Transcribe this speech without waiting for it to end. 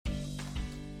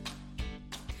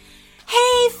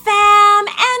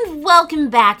welcome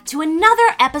back to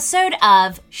another episode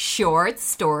of Short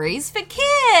Stories for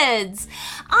Kids.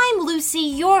 I'm Lucy,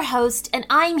 your host, and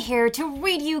I'm here to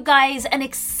read you guys an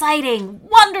exciting,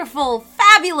 wonderful,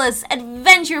 fabulous,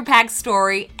 adventure-packed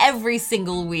story every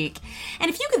single week. And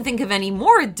if you can think of any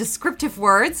more descriptive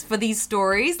words for these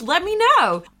stories, let me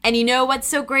know. And you know what's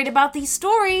so great about these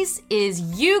stories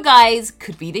is you guys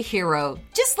could be the hero.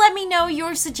 Just let me know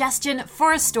your suggestion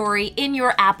for a story in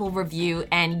your Apple review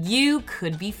and you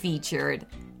could be featured.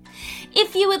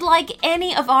 If you would like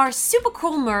any of our super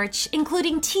cool merch,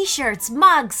 including t-shirts,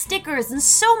 mugs, stickers, and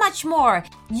so much more,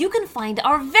 you can find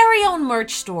our very own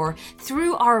merch store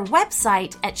through our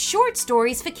website at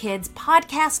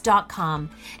shortstoriesforkidspodcast.com,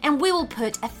 and we will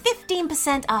put a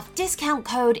 15% off discount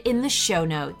code in the show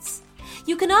notes.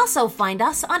 You can also find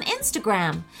us on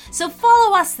Instagram, so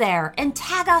follow us there and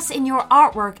tag us in your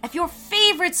artwork of your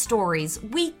favorite stories.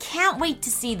 We can't wait to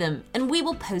see them, and we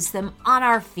will post them on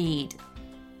our feed.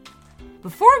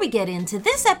 Before we get into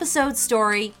this episode's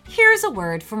story, here's a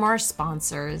word from our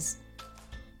sponsors.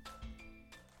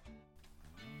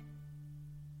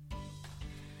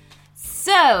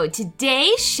 So,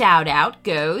 today's shout out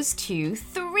goes to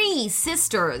 3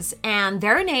 sisters, and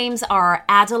their names are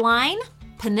Adeline,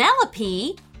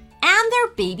 Penelope, and their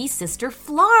baby sister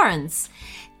Florence.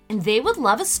 And they would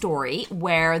love a story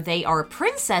where they are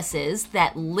princesses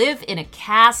that live in a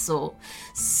castle.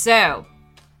 So,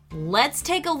 let's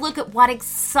take a look at what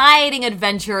exciting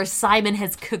adventure Simon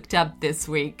has cooked up this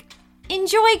week.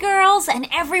 Enjoy, girls, and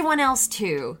everyone else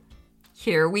too.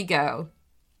 Here we go.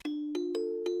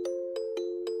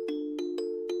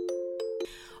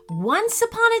 Once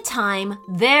upon a time,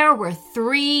 there were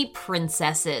 3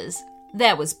 princesses.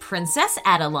 There was Princess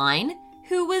Adeline,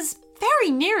 who was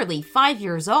very nearly 5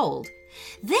 years old.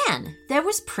 Then there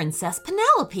was Princess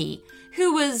Penelope,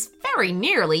 who was very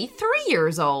nearly 3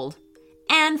 years old.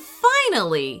 And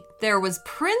finally, there was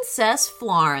Princess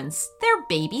Florence, their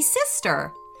baby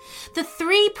sister. The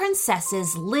 3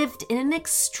 princesses lived in an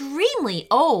extremely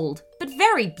old but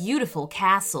very beautiful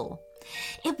castle.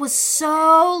 It was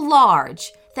so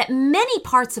large that many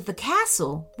parts of the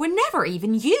castle were never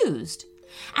even used.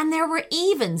 And there were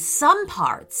even some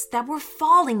parts that were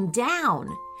falling down.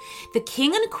 The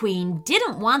king and queen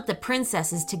didn't want the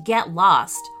princesses to get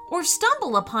lost or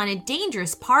stumble upon a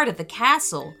dangerous part of the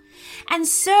castle, and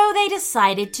so they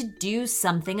decided to do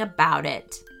something about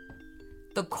it.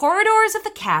 The corridors of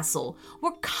the castle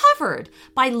were covered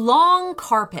by long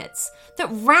carpets that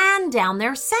ran down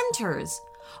their centers.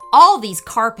 All these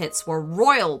carpets were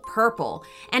royal purple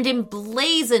and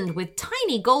emblazoned with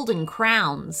tiny golden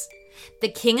crowns. The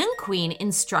king and queen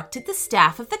instructed the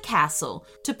staff of the castle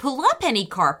to pull up any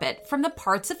carpet from the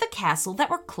parts of the castle that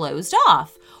were closed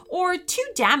off or too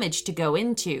damaged to go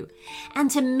into,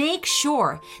 and to make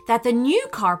sure that the new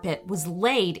carpet was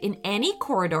laid in any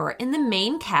corridor in the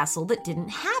main castle that didn't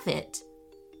have it.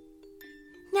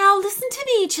 "Now listen to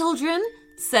me, children,"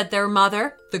 said their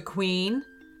mother, the queen.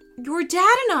 "Your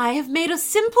dad and I have made a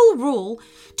simple rule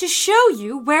to show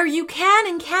you where you can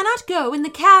and cannot go in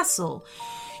the castle.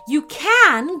 You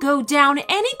can go down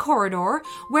any corridor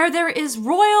where there is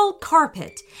royal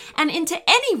carpet and into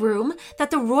any room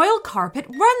that the royal carpet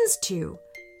runs to.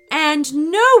 And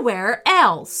nowhere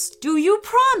else. Do you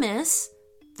promise?"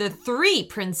 The 3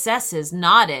 princesses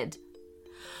nodded.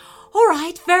 "All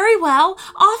right, very well.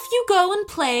 Off you go and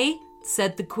play,"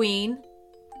 said the queen.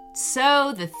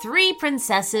 So the 3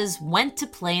 princesses went to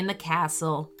play in the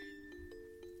castle.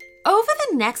 Over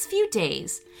the next few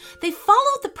days, they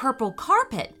followed the purple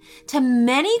carpet to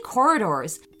many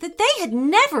corridors that they had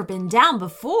never been down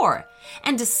before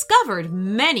and discovered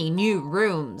many new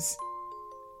rooms.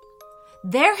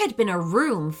 There had been a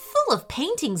room full of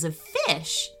paintings of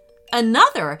fish,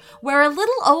 another where a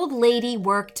little old lady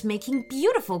worked making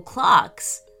beautiful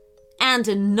clocks, and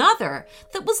another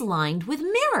that was lined with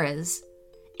mirrors.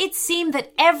 It seemed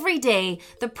that every day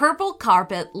the purple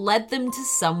carpet led them to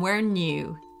somewhere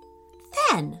new.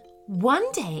 Then,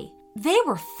 one day, they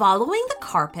were following the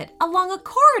carpet along a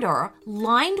corridor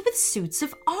lined with suits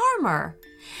of armor.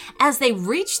 As they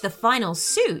reached the final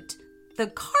suit, the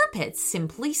carpet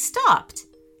simply stopped,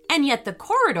 and yet the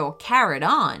corridor carried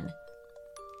on.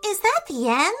 "Is that the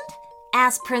end?"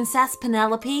 asked Princess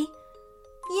Penelope.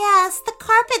 "Yes, the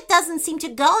carpet doesn't seem to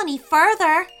go any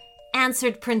further,"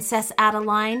 answered Princess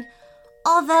Adeline,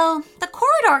 "although the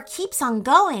corridor keeps on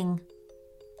going."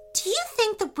 "Do you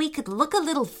think that we could look a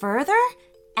little further?"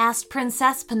 asked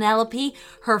Princess Penelope,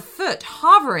 her foot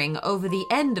hovering over the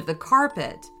end of the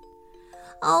carpet.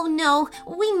 "Oh no,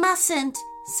 we mustn't,"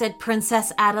 said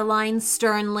Princess Adeline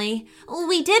sternly.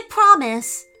 "We did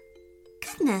promise."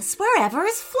 "Goodness, wherever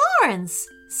is Florence?"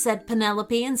 said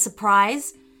Penelope in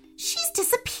surprise. "She's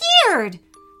disappeared."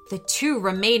 The two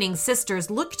remaining sisters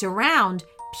looked around,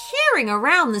 peering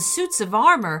around the suits of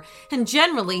armor and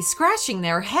generally scratching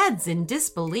their heads in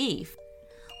disbelief.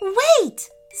 "Wait,"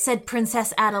 said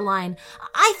Princess Adeline.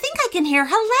 "I think I can hear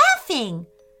her laughing."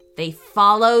 They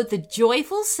followed the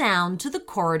joyful sound to the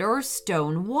corridor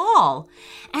stone wall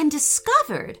and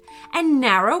discovered a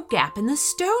narrow gap in the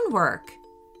stonework.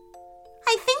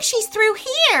 "I think she's through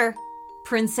here."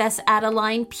 Princess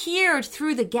Adeline peered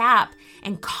through the gap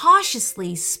and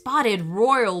cautiously spotted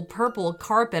royal purple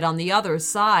carpet on the other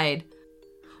side.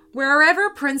 Wherever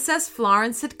Princess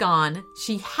Florence had gone,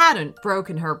 she hadn't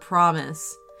broken her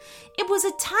promise. It was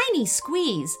a tiny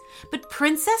squeeze, but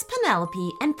Princess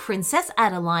Penelope and Princess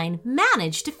Adeline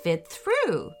managed to fit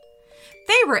through.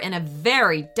 They were in a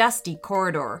very dusty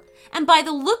corridor, and by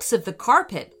the looks of the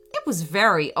carpet, it was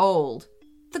very old.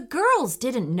 The girls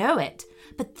didn't know it,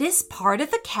 but this part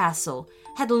of the castle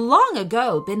had long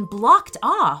ago been blocked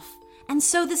off, and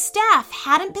so the staff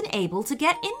hadn't been able to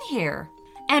get in here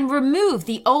and remove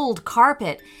the old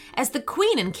carpet as the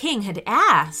Queen and King had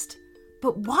asked.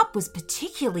 But what was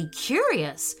particularly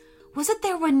curious was that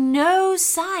there were no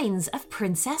signs of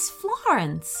Princess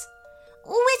Florence.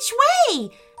 "Which way?"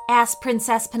 asked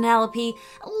Princess Penelope.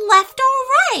 "Left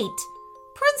or right?"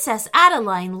 Princess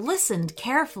Adeline listened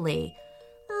carefully.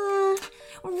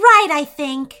 "Right, I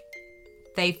think."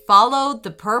 They followed the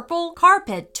purple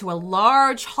carpet to a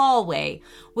large hallway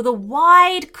with a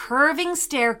wide, curving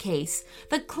staircase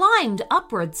that climbed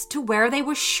upwards to where they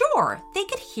were sure they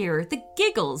could hear the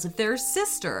giggles of their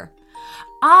sister.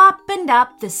 Up and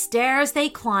up the stairs they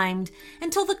climbed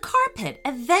until the carpet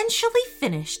eventually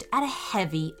finished at a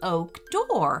heavy oak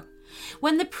door.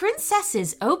 When the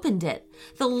princesses opened it,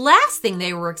 the last thing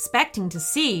they were expecting to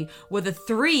see were the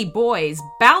three boys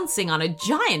bouncing on a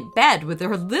giant bed with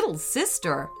their little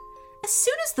sister. As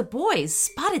soon as the boys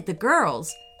spotted the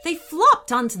girls, they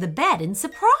flopped onto the bed in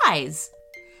surprise.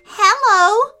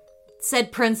 "Hello,"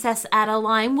 said Princess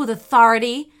Adeline with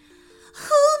authority.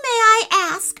 "Who, may I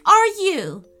ask, are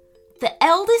you?" The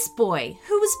eldest boy,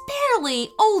 who was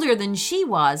barely older than she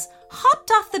was,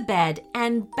 hopped off the bed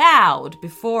and bowed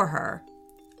before her.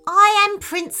 "I am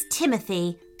Prince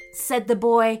Timothy," said the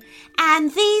boy,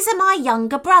 "and these are my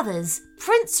younger brothers,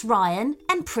 Prince Ryan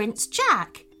and Prince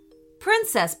Jack."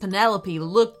 Princess Penelope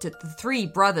looked at the three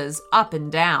brothers up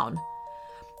and down.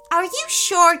 "Are you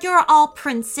sure you're all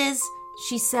princes?"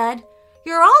 she said.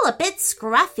 "You're all a bit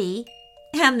scruffy."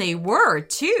 And they were,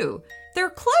 too. Their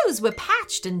clothes were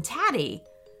patched and tatty,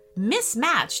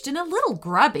 mismatched and a little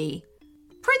grubby.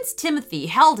 Prince Timothy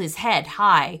held his head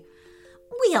high.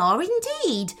 "We are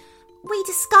indeed. We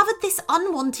discovered this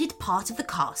unwanted part of the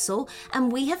castle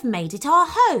and we have made it our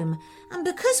home. And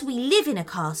because we live in a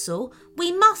castle,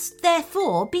 we must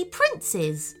therefore be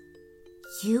princes."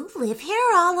 "You live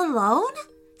here all alone?"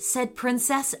 said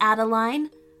Princess Adeline.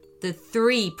 The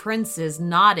three princes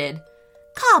nodded.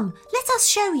 "Come, let us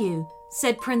show you,"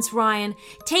 said Prince Ryan,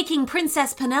 taking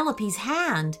Princess Penelope's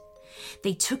hand.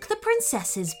 They took the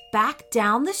princesses back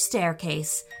down the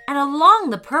staircase and along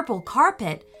the purple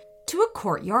carpet to a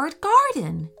courtyard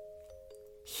garden.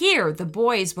 Here the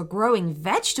boys were growing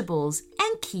vegetables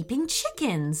and keeping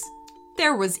chickens.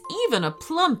 There was even a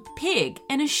plump pig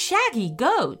and a shaggy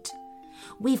goat.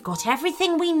 "We've got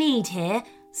everything we need here,"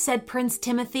 said Prince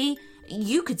Timothy.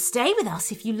 "You could stay with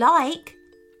us if you like."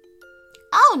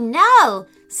 "Oh no,"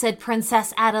 said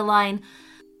Princess Adeline.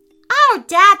 "Our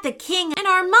dad the king and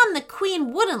our mum the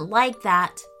queen wouldn't like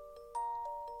that."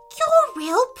 "You're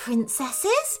real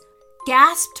princesses?"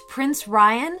 gasped Prince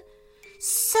Ryan.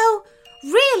 "So,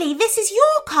 really, this is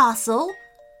your castle?"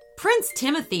 Prince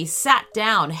Timothy sat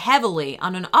down heavily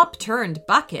on an upturned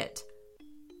bucket.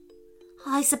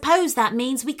 "I suppose that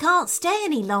means we can't stay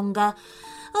any longer.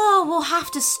 Oh, we'll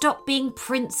have to stop being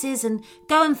princes and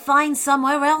go and find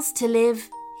somewhere else to live,"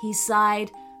 he sighed.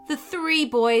 The three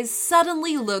boys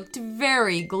suddenly looked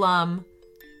very glum.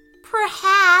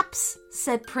 "Perhaps,"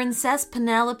 said Princess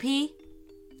Penelope.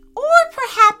 "Or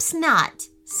perhaps not,"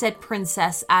 said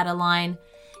Princess Adeline.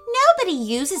 "Nobody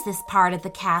uses this part of the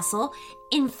castle.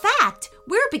 In fact,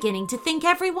 we're beginning to think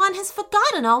everyone has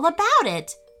forgotten all about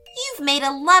it. You've made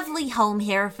a lovely home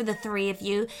here for the three of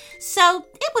you, so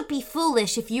it would be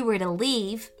foolish if you were to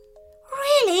leave."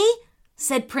 "Really?"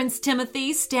 said Prince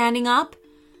Timothy, standing up.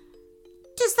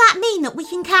 "Does that mean that we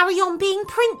can carry on being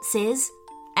princes?"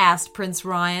 asked Prince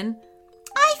Ryan.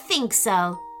 "I think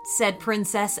so," said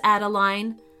Princess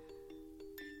Adeline.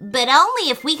 "But only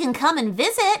if we can come and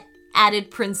visit,"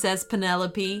 added Princess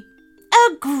Penelope.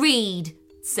 "Agreed,"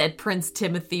 said Prince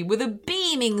Timothy with a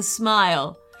beaming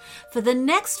smile. For the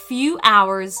next few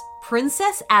hours,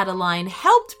 Princess Adeline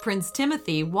helped Prince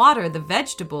Timothy water the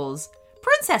vegetables.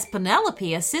 Princess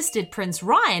Penelope assisted Prince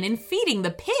Ryan in feeding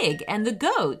the pig and the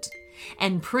goat.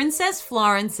 And Princess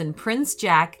Florence and Prince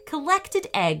Jack collected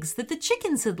eggs that the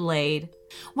chickens had laid.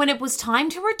 When it was time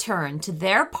to return to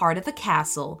their part of the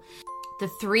castle, the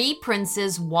three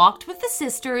princes walked with the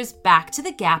sisters back to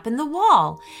the gap in the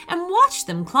wall and watched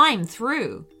them climb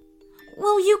through.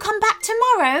 "Will you come back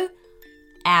tomorrow?"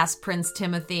 asked Prince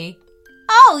Timothy.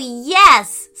 "Oh,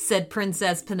 yes," said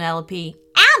Princess Penelope.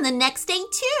 "And the next day,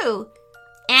 too."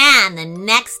 "And the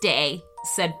next day,"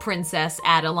 said Princess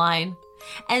Adeline.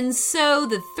 And so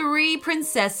the three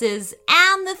princesses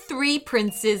and the three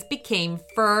princes became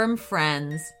firm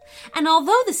friends. And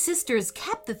although the sisters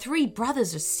kept the three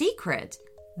brothers a secret,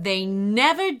 they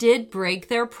never did break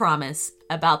their promise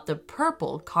about the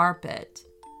purple carpet.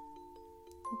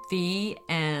 The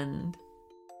end.